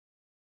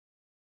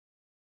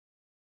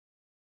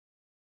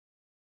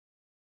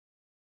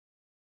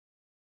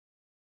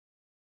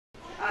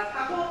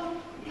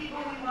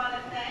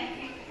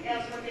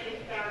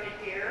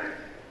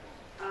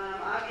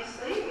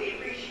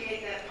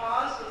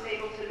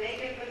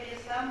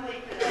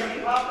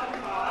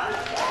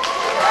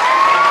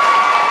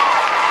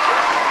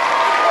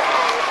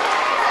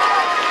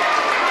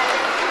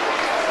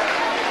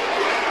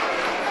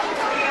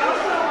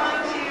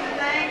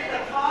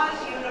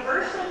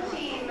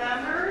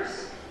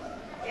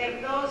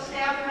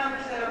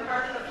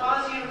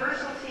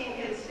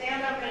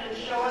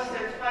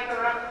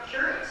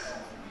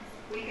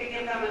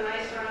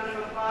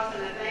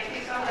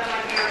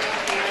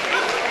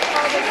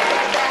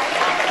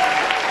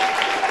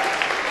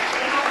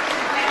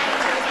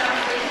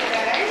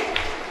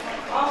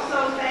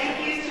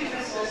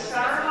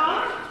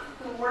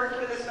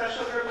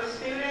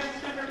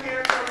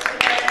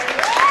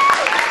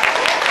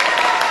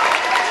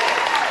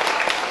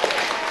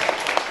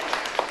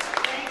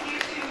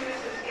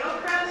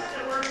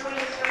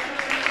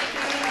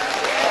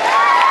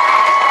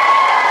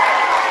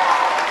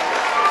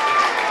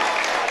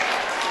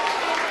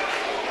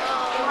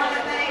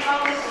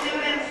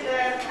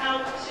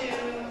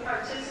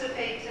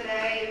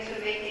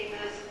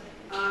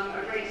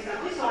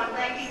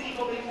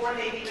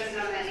before they've even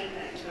done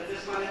anything. So I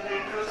just want to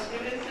thank those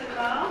students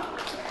involved.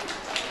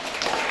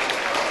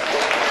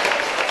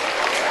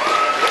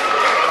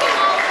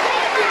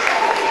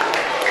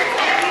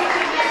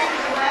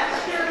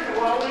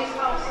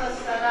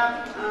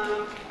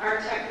 Our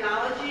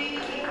technology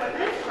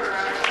equipment for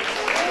our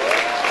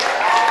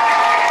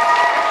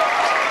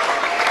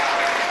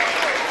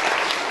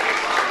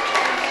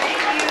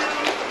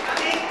a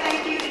big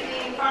thank you to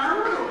Dean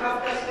Farmer who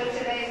helped us with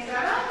today's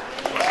setup.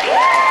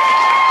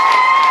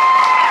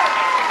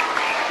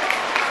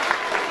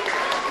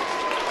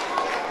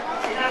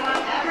 And I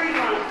want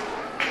everyone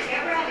to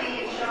get ready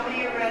and show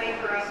me you're ready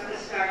for us to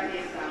start the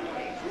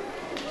assembly.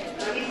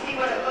 Let me see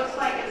what it looks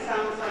like and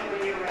sounds like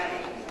when you're ready.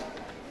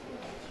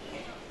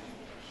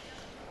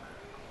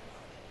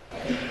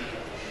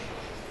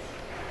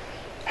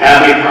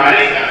 Happy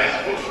Friday, guys.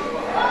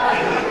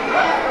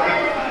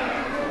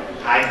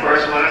 I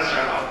first want to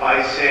start off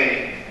by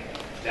saying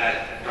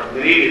that for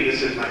me,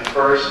 this is my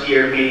first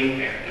year being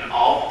here, and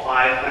all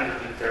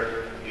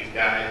 530 of you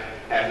guys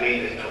have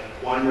made this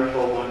a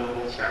wonderful,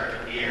 wonderful start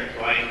of the year.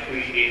 So I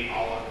appreciate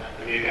all of that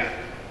from you guys.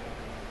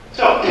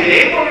 So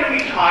today we're going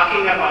to be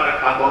talking about a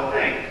couple of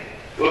things.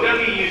 We're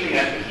going to be using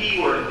a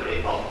keyword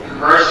today called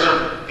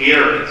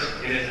perseverance.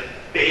 It is a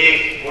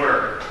big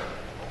word.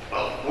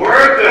 But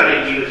we're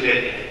going to use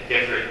it in a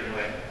different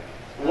way.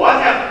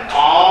 What have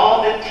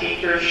all the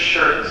teachers'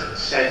 shirts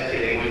said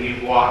today when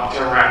you walked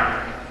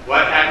around?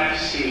 What have you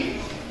seen?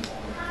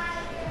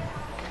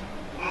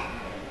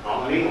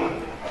 Only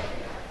one.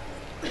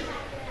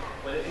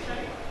 What did he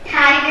say?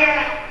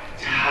 Tiger.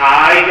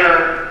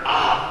 Tiger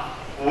up.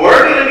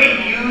 We're going to be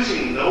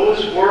using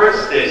those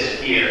words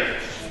this year.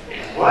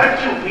 And what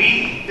do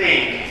we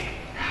think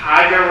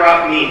tiger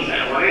up means? I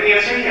don't want an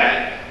answer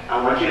yet.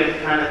 I want you to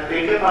kind of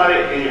think about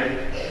it in your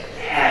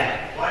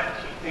head. What do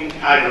you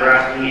think tiger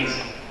up means?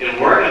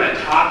 And we're going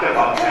to talk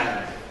about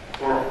that.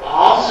 We're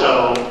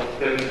also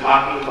going to be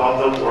talking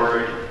about the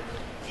word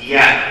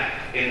yet,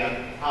 and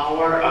the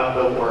power of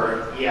the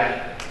word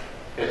yet.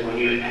 Because when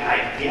you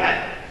add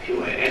yet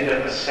to an end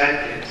of a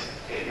sentence,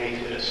 it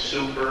makes it a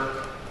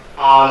super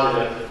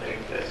positive thing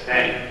to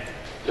say.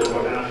 So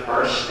we're going to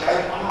first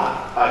start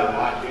off by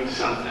watching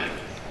something.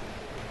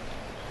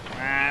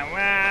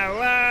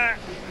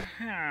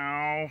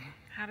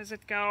 How does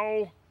it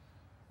go?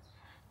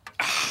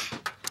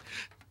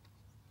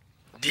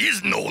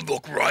 These no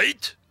look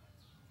right.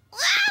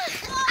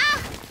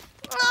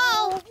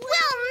 Oh,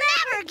 we'll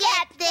never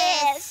get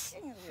this.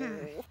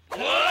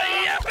 Oh,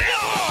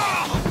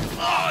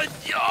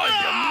 you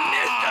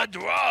missed the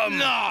drum.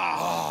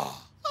 No.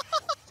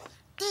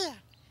 There.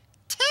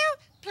 2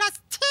 plus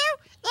 2.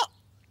 Oh,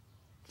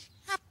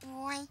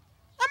 boy.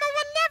 Emma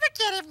will never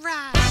get it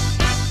right.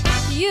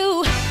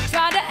 You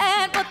tried to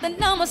add, but the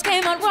numbers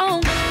came out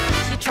wrong.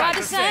 You tried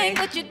to sing,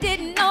 but you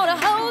didn't know the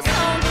whole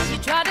song. You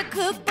tried to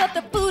cook, but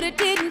the food it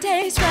didn't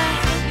taste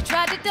right. You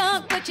tried to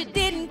dunk, but you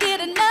didn't get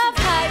enough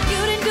hype.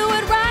 You didn't do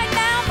it right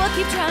now, but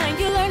keep trying.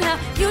 You learn how.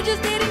 You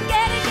just didn't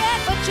get it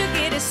yet, but you'll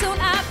get it soon,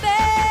 I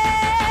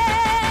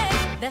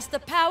bet. That's the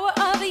power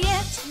of a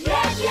yet.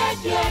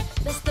 Yet.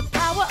 That's the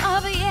power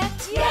of a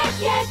yet. Yet.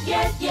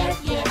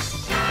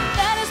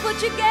 That is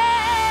what you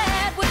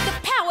get with the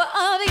power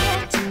of a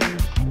yet.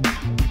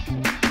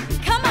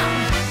 Come on,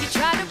 you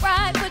tried to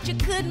ride, but you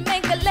couldn't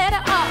make the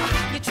letter R.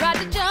 You tried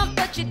to jump,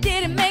 but you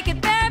didn't make it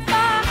very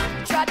far.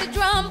 You tried to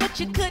drum, but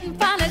you couldn't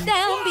find a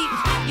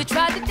downbeat. You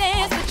tried to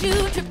dance, but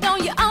you tripped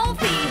on your own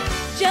feet.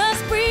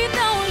 Just breathe,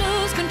 don't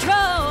lose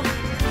control.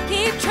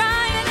 Keep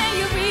trying and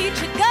you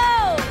reach your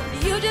goal.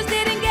 You just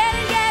didn't get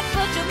it yet,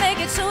 but you'll make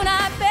it soon,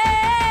 I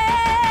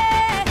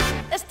bet.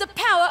 That's the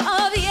power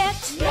of a yet.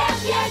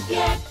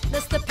 Yet.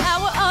 That's the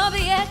power of a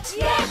yet.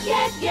 Yet.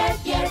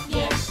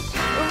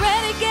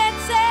 Ready, get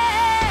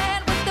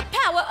set with the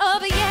power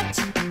of a yet.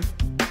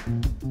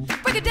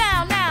 Break it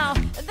down now.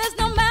 There's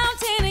no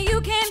mountain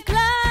you can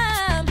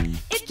climb.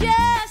 It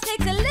just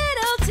takes a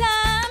little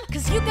time.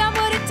 'Cause you got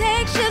what it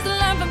takes just to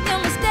learn from your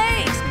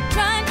mistakes.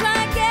 Try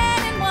again,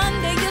 and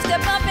one day you'll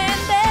step up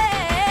and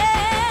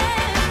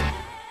then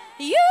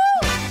you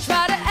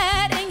try to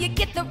add and you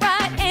get the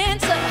right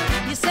answer.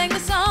 You sing the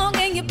song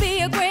and you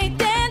be a great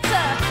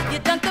dancer. You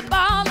dunk the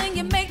ball and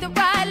you make the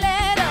right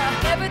letter.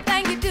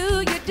 Everything you do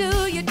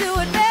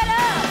it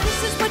better.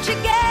 This is what you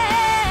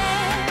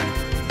get.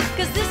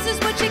 'Cause this is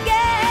what you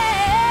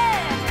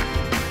get.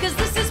 'Cause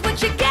this is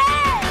what you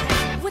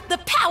get with the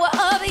power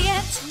of a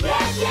yet.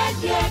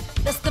 Yet.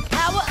 That's the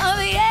power of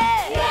a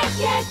yet.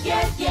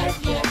 Yet.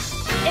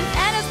 And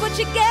that is what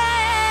you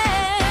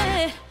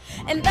get.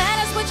 And that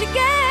is what you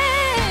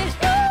get.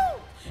 Woo!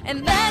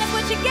 And that is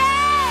what you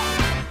get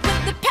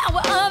with the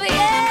power of a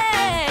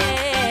yet.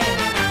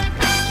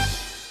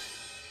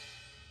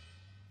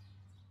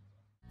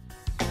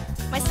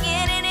 My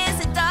skin it is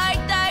a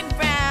dark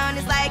brown.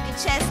 It's like a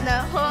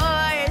chestnut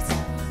horse.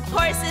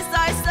 Horses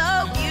are so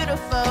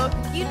beautiful.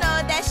 You know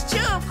that's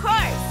true, of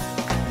course.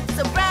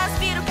 So brown's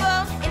beautiful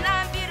and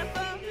I'm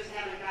beautiful. You just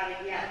haven't got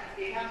it yet.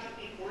 You have to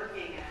keep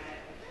working at it,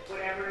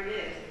 whatever it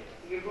is.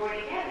 You're going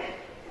to get it.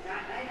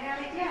 Not have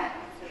it yet.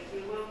 But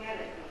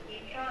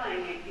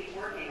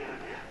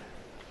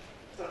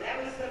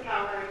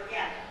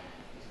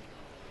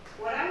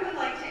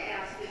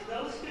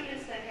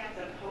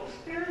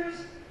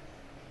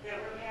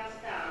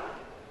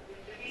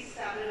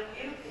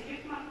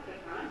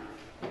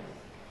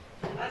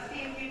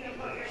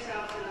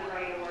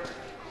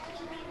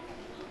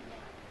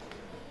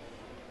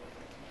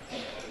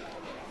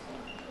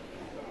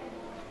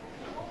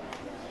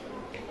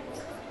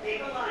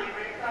single line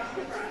right across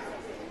the front.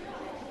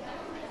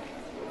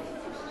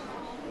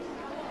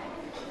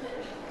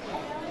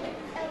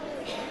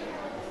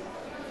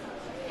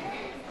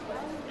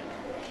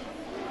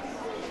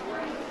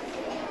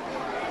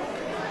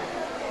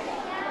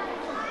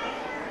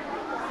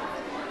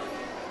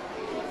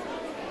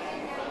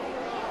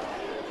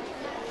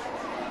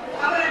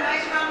 How about a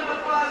nice round of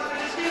applause for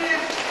the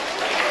students?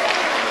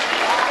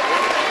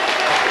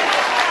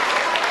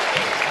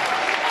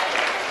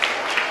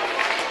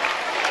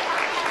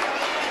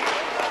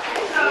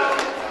 So,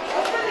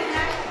 over the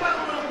next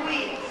couple of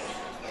weeks,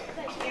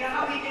 you know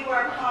how we do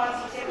our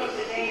pause tip of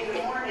the day in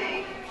the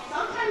morning?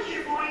 Sometimes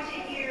you're going to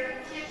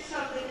hear tips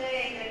of the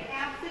day that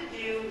have to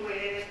do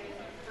with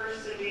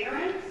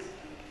perseverance,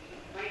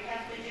 might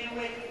have to do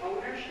with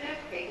ownership,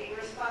 taking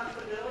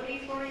responsibility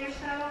for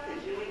yourself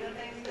and doing the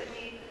things that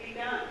need to be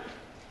done.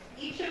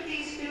 Each of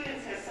these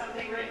students has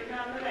something written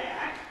on the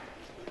back,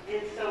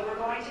 and so we're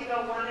going to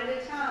go one at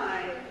a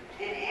time,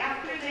 and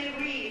after they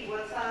read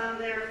what's on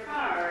their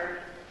card,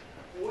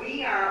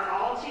 we are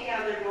all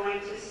together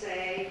going to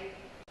say,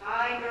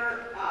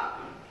 tiger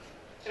up.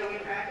 Shall we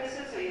practice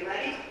it? So you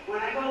ready? When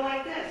I go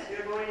like this,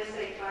 you're going to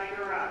say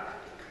tiger up.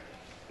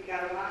 You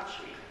gotta watch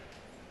me.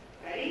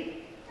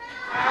 Ready?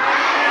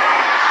 Tiger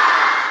up.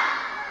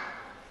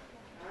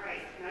 All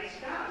right, nice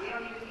job. You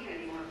don't even need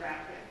any more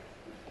practice.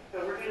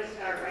 So we're going to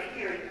start right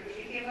here.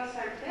 Can you give us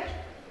our tip?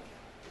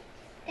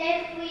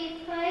 If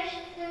we push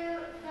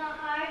through the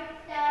hard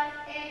stuff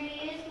and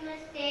use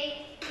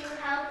mistakes to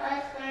help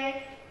us learn,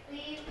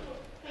 we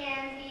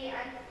can be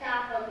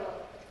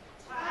unstoppable.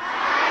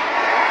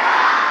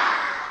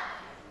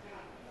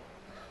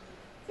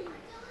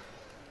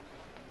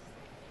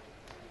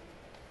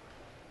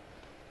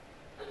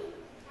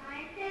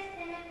 Scientists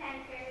and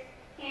inventors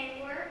can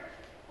work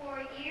for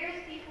years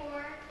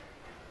before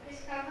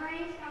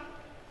discovering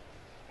something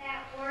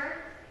that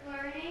works.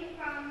 Learning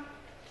from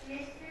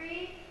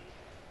mistakes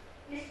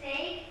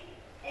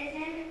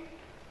isn't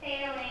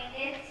failing,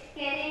 it's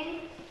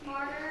getting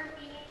smarter,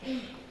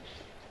 being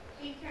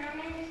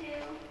determined to,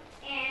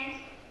 and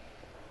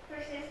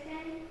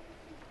persistent.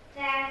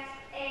 That's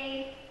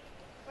a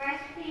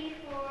recipe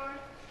for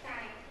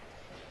science.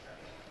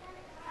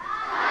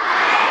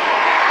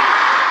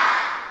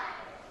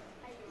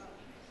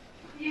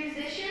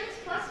 Musicians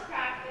plus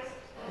practice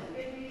plus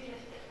good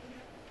musicians.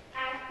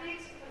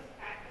 Athletes plus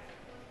practice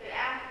plus good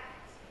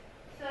athletes.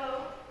 So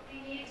we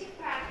need to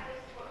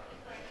practice what we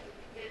like with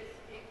good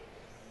students.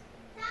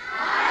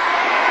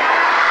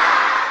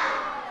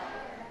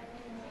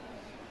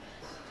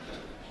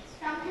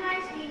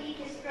 Sometimes we need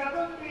to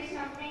struggle through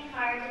something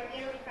hard to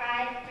feel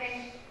pride for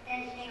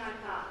finishing on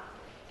top.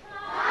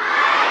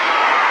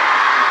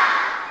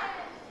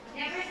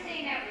 Never say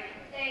never.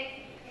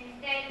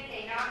 Instead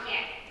say not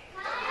yet.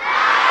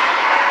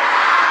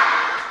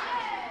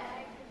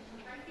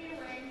 Until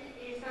when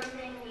is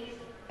something we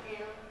do.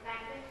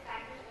 Practice,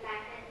 practice,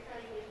 practice so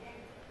you can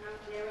become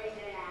really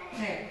good at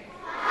it.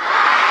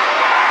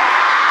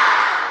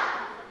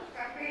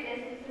 Record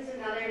distance is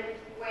another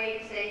way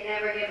to say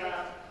never give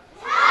up.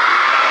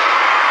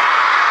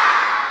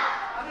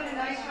 How about a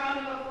nice round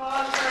of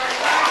applause for our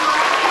tiger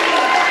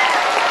up?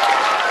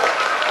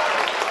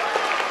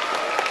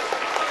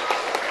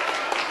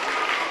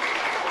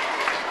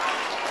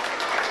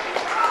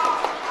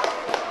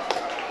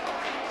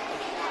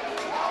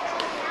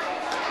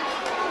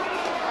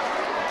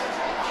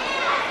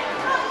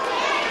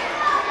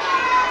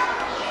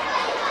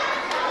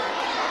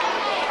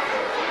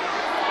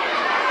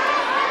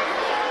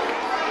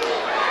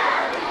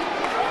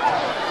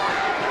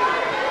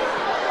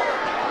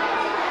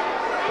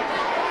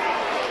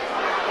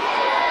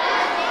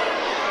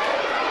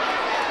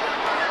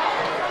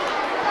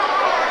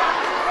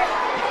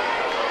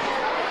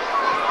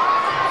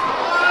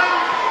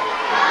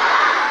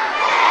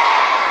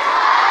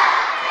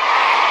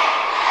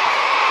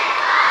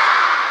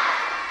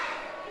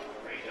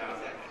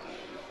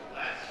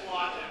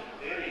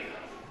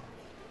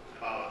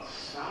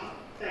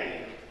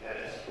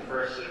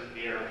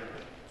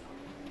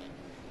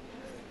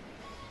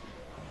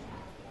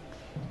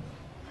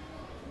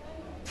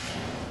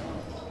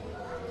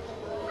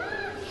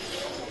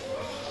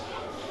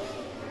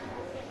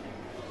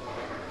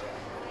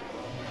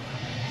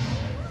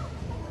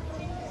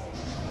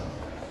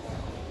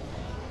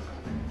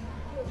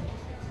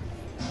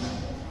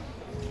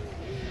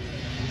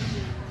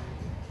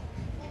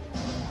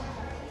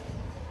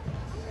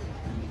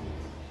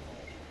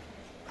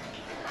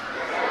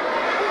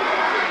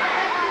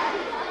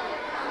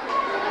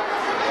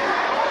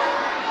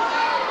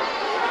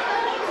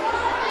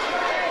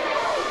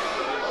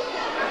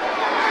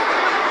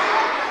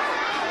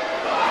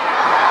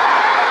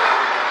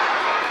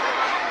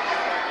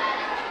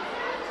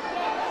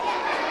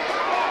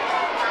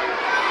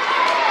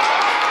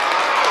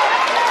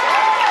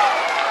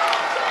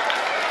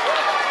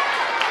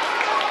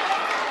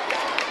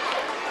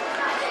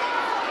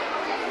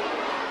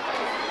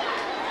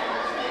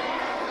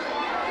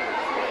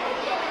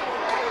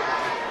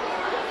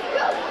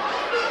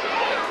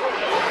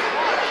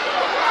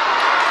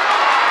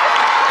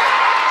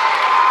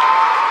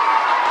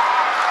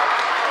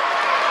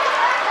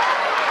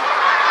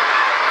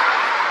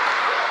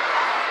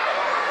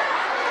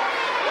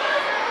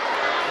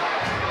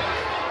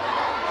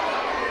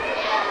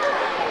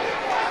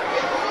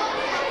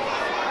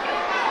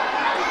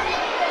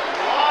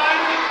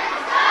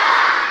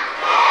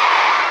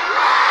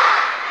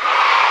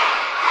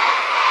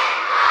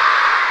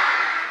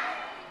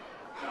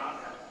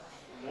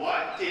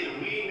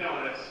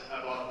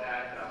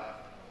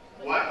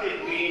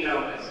 did we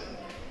notice?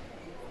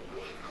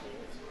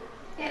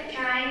 Kept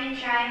trying and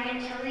trying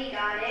until he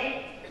got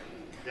it.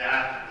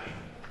 Definitely.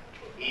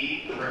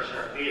 He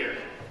persevered.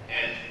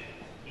 And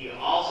he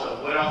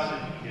also, what else did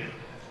he do?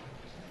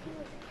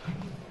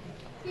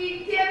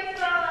 He kept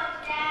falling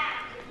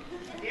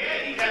down.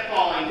 Yeah, he kept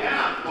falling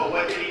down. Well,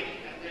 what did he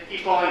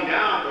keep falling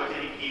down? What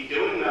did he keep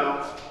doing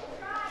though?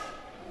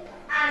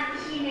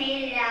 He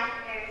made it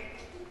after.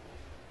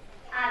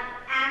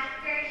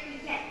 After he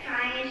kept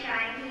trying and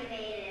trying, he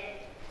made it.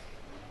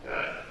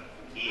 Good.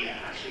 He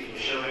actually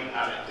was showing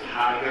how to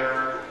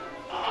tiger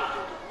up.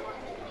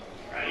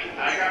 Ready?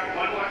 Tiger up.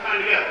 One more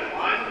time together.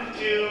 1,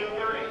 2, 3.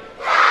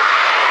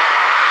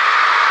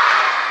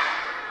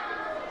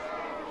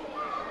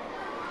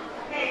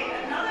 Okay,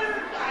 another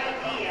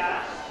idea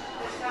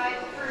besides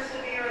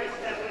perseverance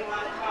that we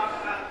want to talk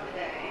about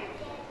today.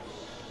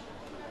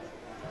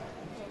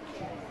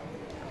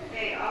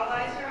 Okay, all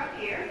eyes are up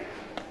here.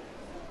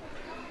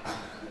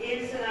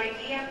 Is an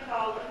idea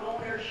called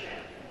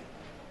ownership.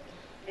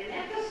 And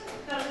that just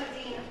doesn't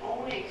mean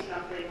owning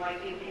something,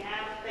 like you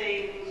have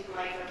things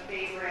like a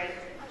favorite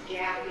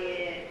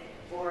jacket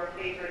or a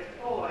favorite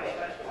toy,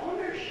 but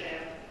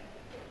ownership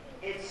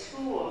at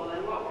school,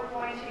 and what we're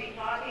going to be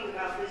talking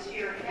about this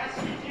year has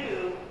to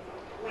do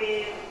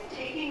with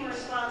taking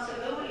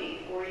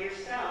responsibility for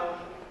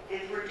yourself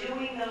and for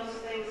doing those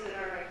things that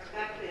are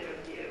expected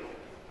of you.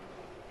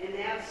 And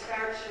that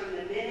starts from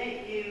the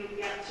minute you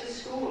get to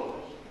school,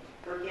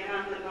 or get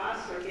on the bus,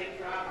 or get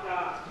dropped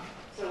off.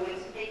 So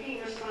it's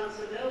taking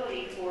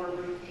responsibility for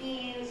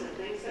routines and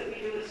things that we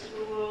do at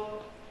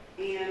school,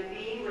 and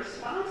being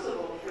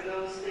responsible for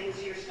those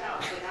things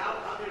yourself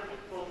without other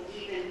people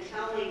even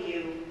telling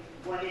you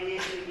what it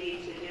is you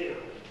need to do.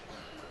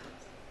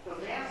 So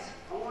that's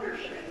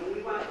ownership, and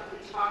we want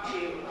to talk to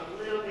you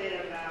a little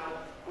bit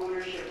about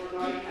ownership. We're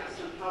going to have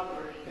some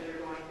helpers that are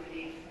going to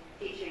be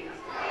teaching us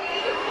that.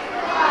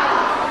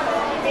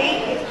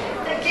 Thank you.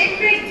 The fifth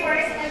grade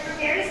chorus has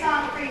prepared a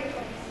song for you,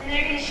 and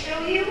they're going to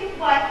show you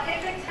what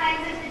different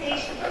times of the day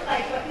should look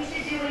like, what you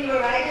should do when you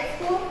arrive at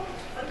school,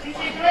 what you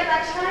should do at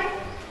lunchtime,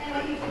 and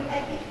what you do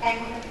at the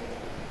end.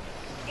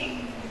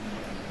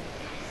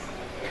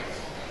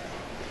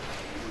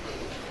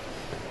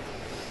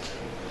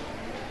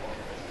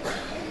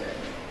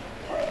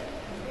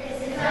 This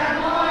is our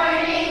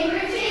morning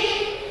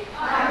routine,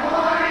 our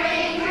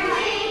morning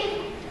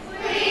routine.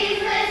 Please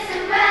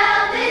listen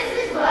well, this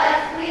is what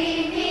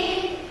we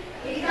mean.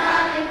 We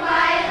come in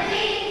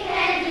quietly,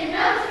 hand your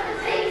notes and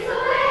things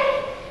away.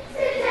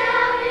 Sit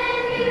down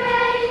and be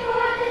ready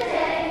for the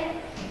day.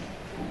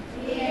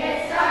 We get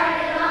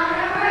started on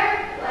our work,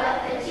 what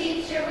the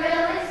teacher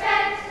will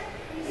expect.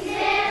 We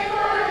stand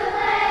for the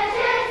pledge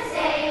and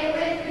say it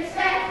with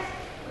respect.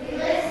 We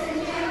listen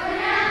to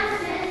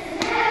announcements and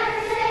never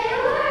say a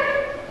word.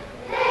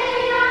 They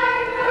are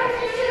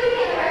important to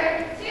be heard.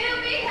 To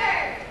be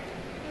heard.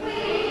 We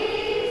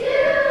do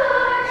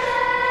our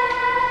best.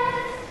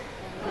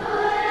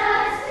 Put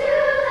us to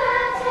the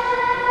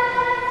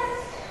test.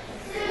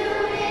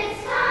 Soon it's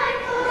time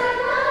for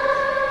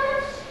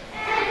lunch,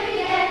 and we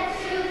get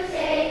to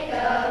take a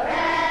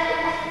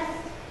rest.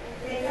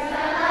 It's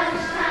our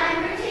lunchtime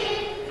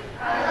routine,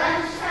 our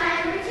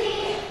lunchtime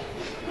routine.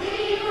 We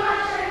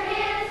wash our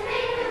hands,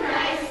 make them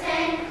nice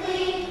and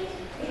clean.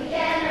 We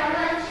get our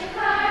lunch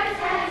cards,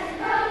 hats and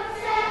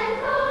coats and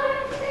more.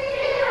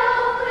 Get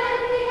home when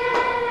we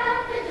head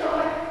out the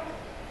door.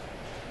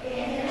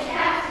 In the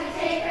cabs we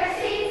take our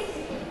seats,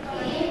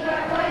 keep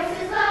our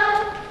voices low.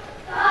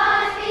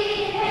 Cause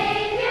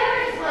behavior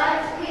is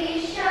what we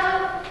show.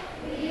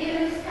 We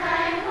use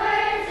kind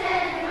words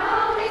and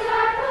always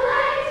are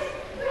polite.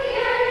 We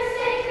earn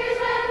stickers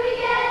when we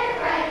get it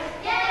right.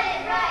 Get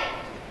it right.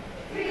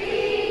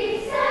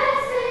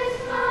 Recess is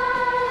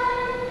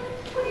fun.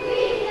 We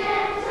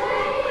can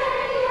play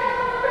and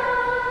yawn.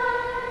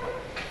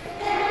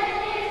 Then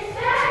it's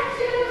back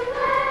to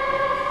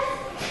class,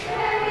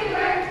 where we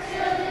work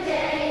till the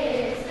day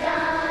is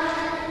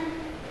done.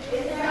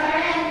 It's our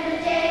end of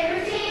day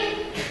routine,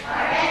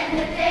 our end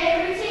of day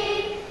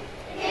routine.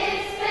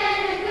 It's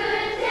been a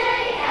good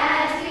day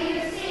as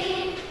you've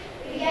seen.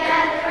 We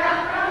gather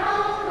up our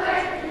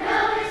homework, the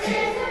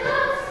notices and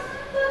books,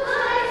 the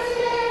lights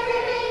and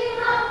everything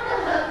off the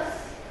hooks.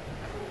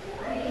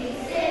 We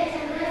sit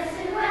and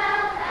listen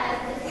well as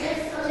the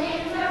dismissal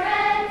names are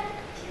read.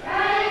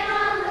 Writing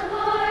on the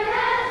board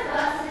as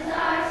buses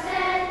are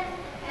said.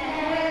 And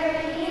where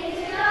we need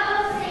to go,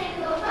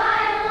 single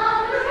file on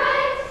the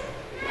right.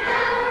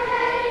 Now we're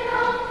heading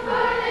home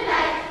for the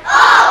night.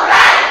 All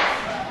right!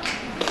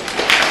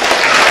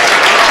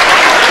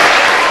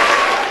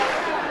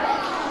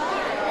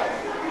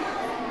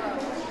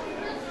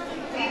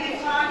 We've been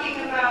talking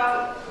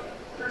about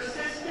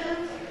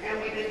persistence,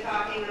 and we've been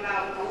talking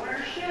about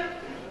ownership.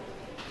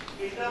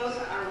 And those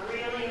are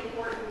really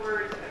important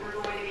words that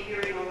we're going to be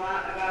hearing a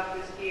lot about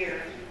this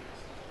year.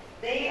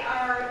 They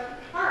are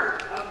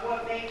part of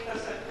what makes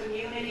us a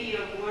community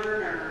of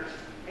learners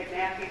at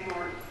Matthew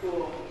Thornton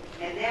School.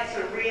 And that's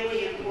a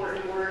really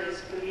important word,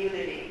 is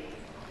community.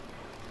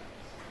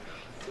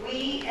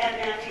 We at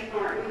Matthew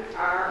Thornton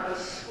are a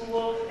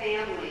school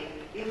family.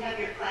 You have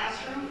your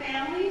classroom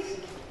families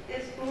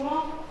at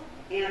school,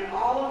 and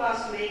all of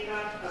us make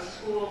up a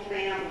school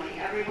family.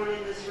 Everyone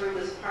in this room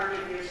is part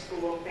of your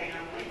school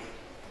family.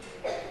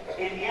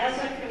 And as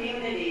a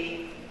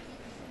community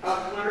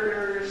of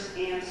learners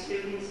and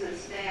students and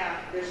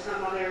staff, there's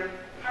some other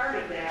part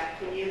of that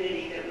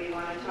community that we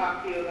want to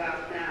talk to you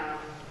about now.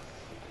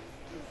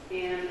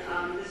 And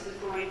this is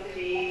going to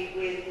be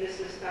with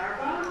Mrs.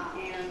 Darba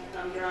and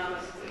some drama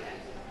students.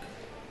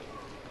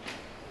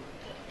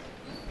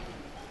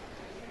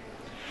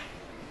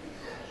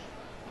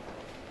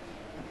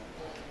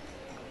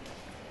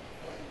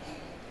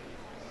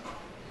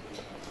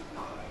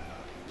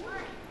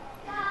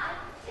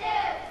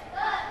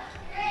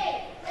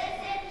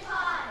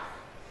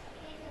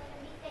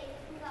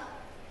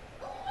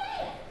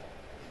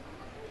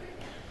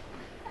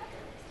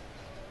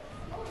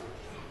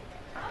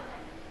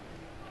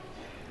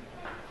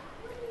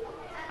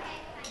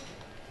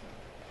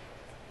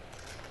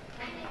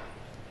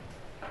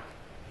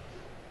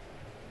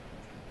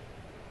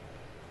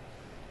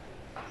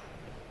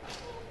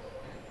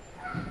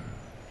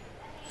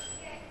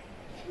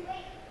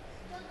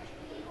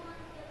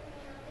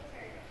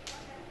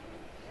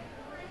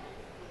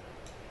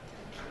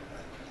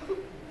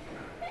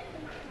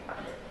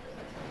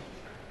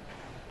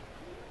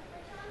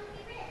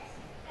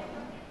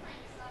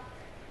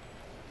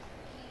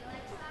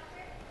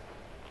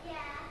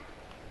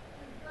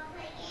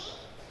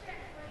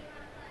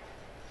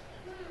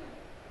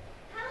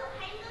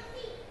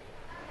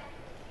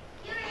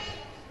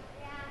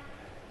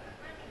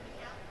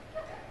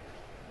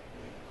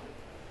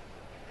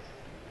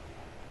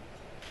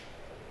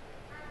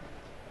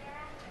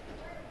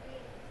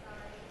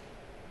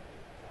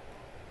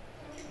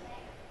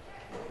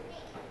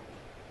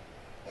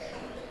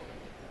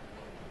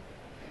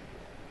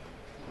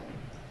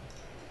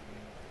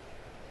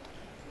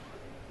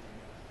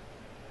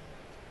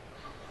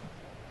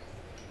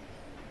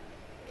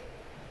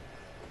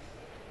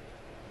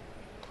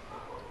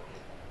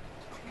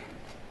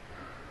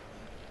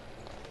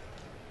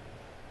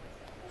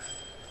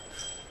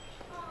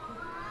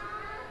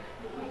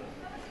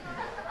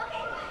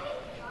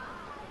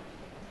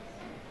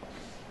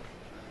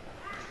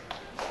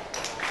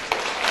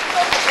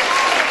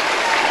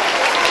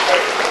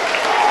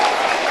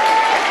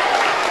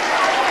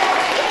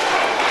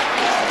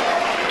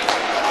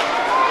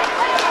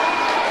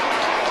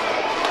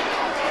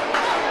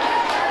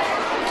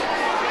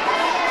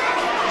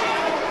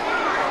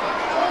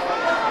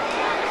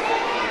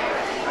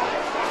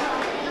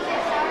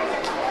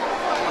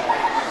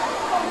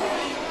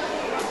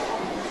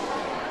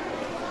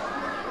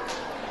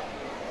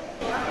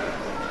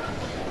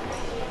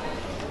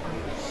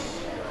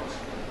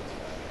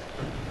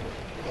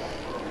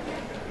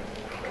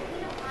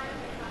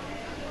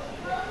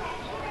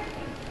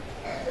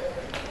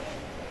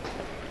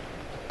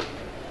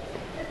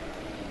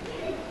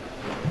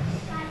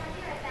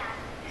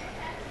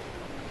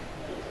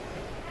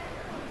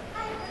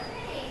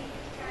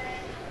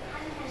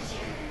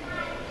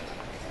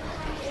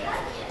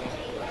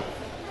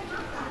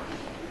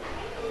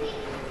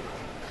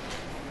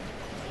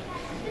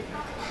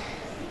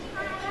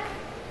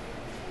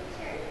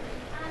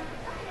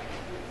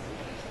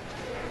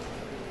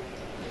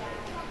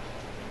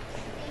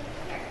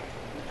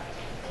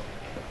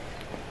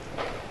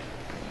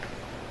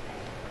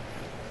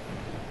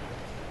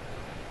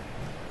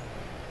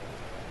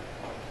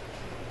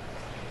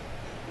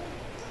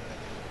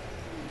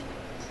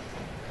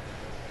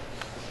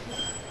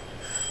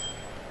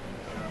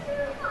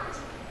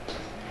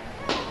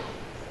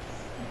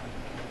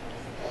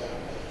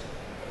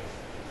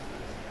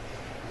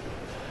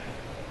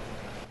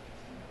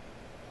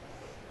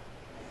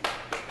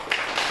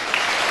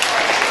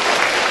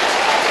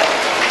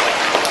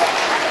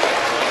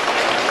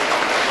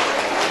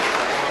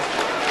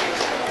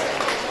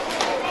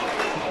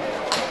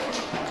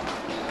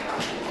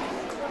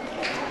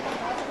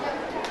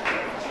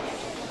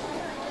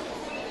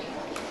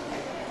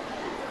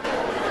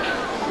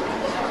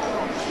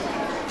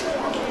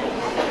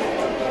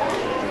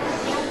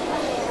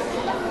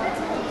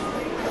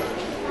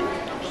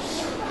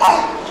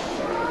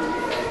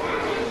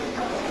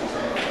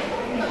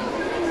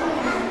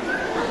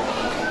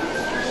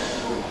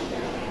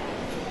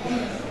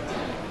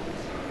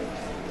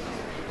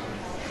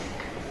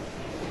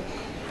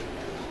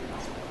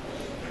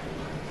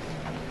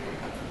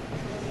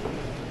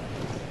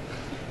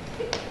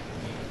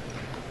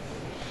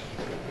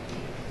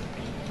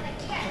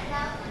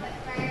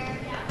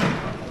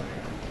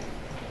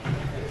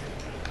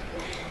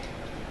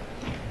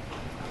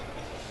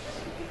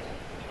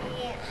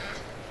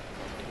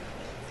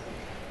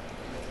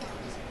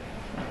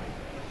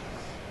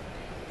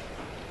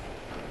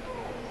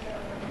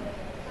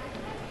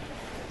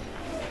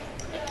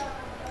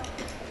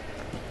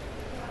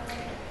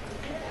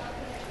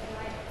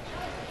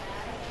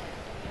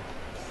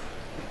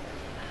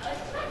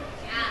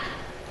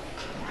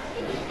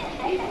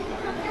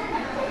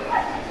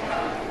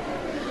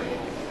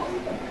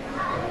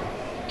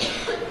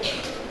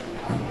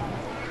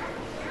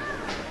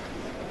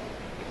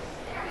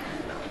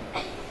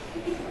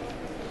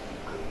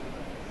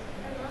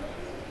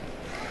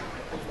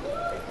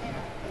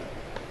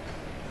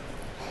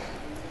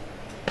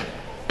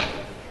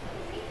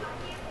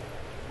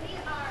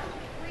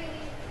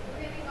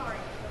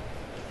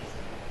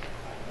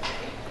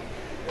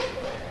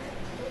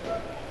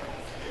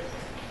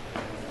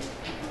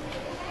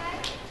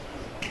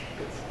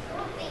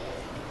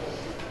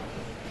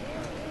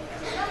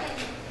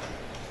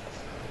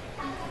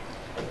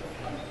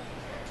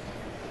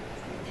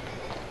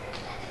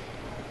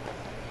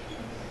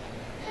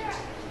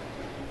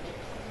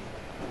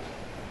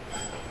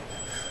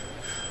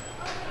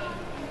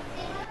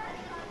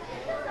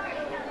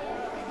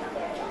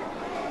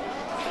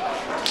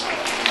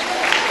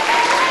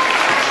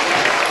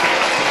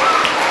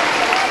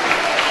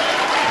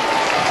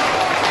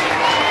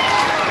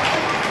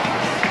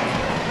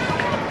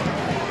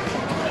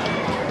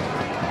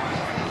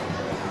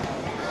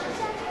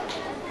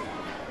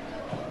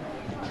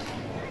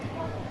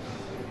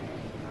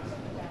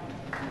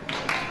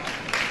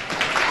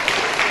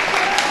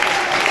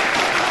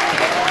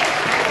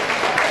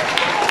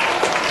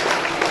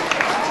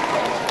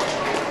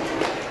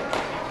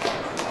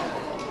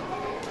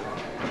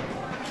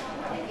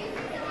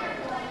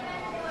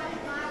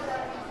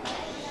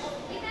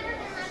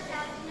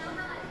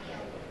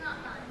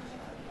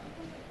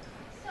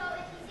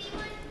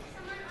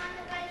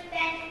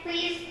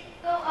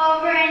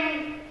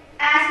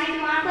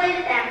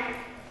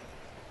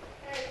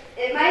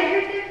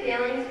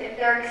 feelings if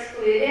they're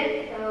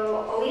excluded,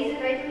 so always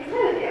invite them to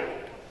play with you.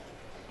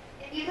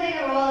 If you play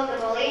the role of the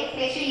bully,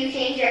 make sure you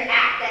change your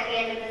act at the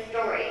end of the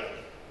story.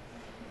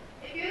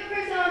 If you're the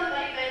person on the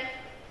buddy bench,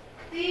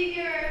 leave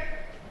your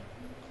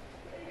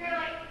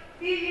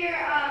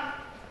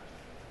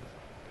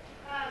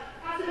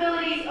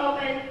possibilities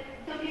open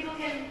so people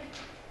can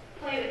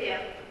play with you.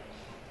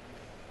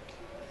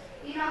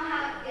 You know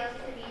how it feels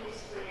to be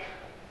excluded.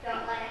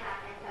 Don't let it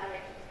happen to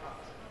other people.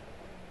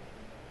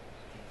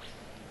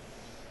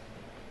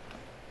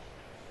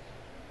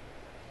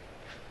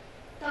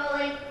 So,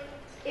 like,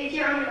 if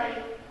you're on the buddy,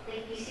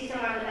 like, you see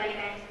someone on the buddy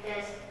bench,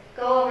 just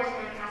go over to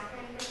them, ask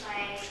them to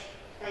play,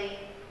 so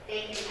they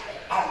can have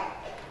it.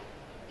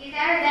 If you've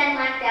ever been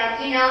left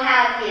out, you know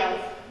how it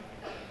feels.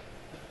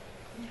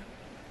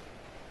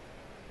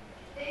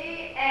 The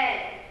end.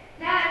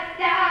 That's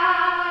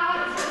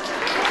down.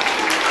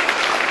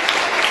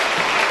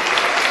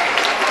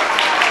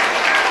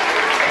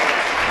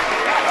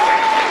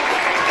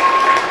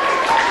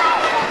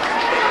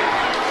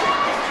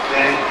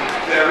 Then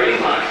very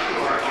much to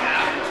our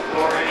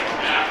mandatory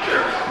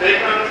actors. They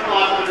come to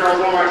applause the girls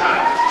one more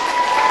time.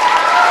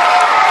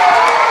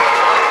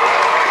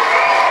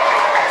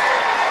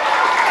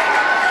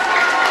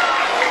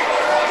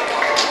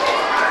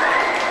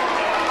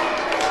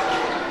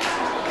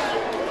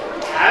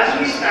 As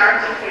we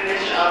start to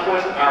finish up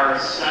with our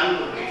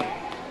assembly,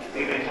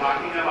 we've been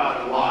talking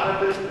about a lot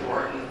of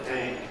important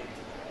things.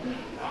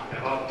 Talking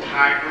about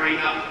tightening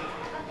up.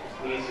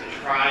 Means to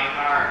try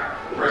hard,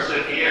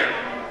 persevere.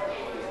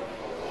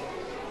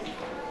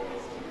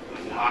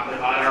 We talked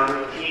about our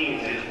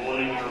routines and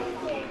owning your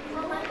routine.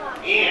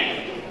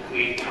 And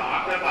we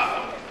talked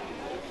about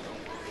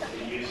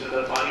the use of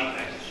the bunny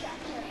bench.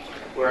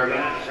 We're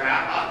going to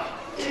wrap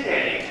up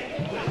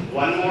today with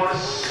one more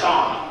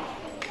song.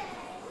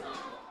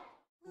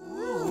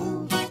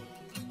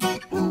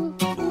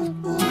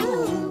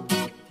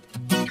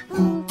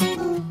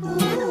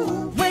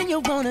 When you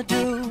wanna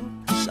do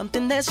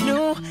something that's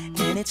new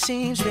and it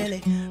seems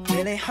really,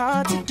 really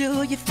hard to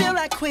do, you feel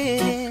like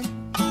quitting,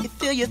 you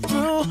feel you're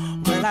through.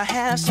 Well, I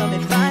have some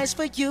advice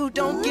for you.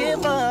 Don't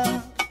give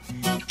up,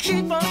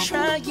 keep on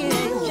trying,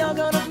 you're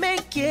gonna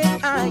make it.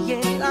 I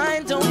ain't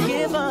lying, don't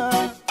give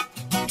up,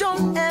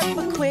 don't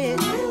ever quit.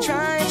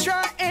 Try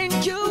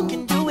and you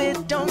can do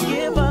it. Don't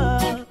give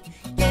up,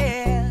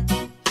 yeah.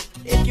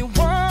 If you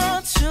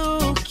want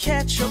to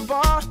catch a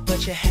ball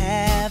but you're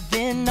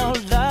having no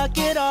luck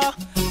at all,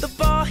 the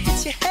ball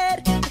hits your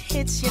head, it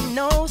hits your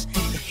nose,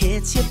 it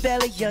hits your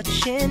belly, your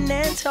chin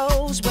and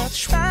toes. Well,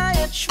 try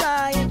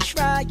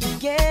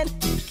again.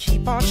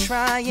 Keep on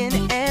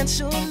trying, and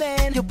soon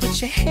then you'll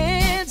put your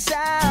hands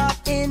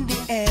out in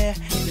the air.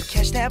 You'll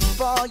catch that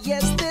ball,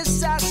 yes,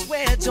 this I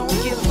swear. Don't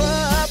give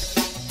up.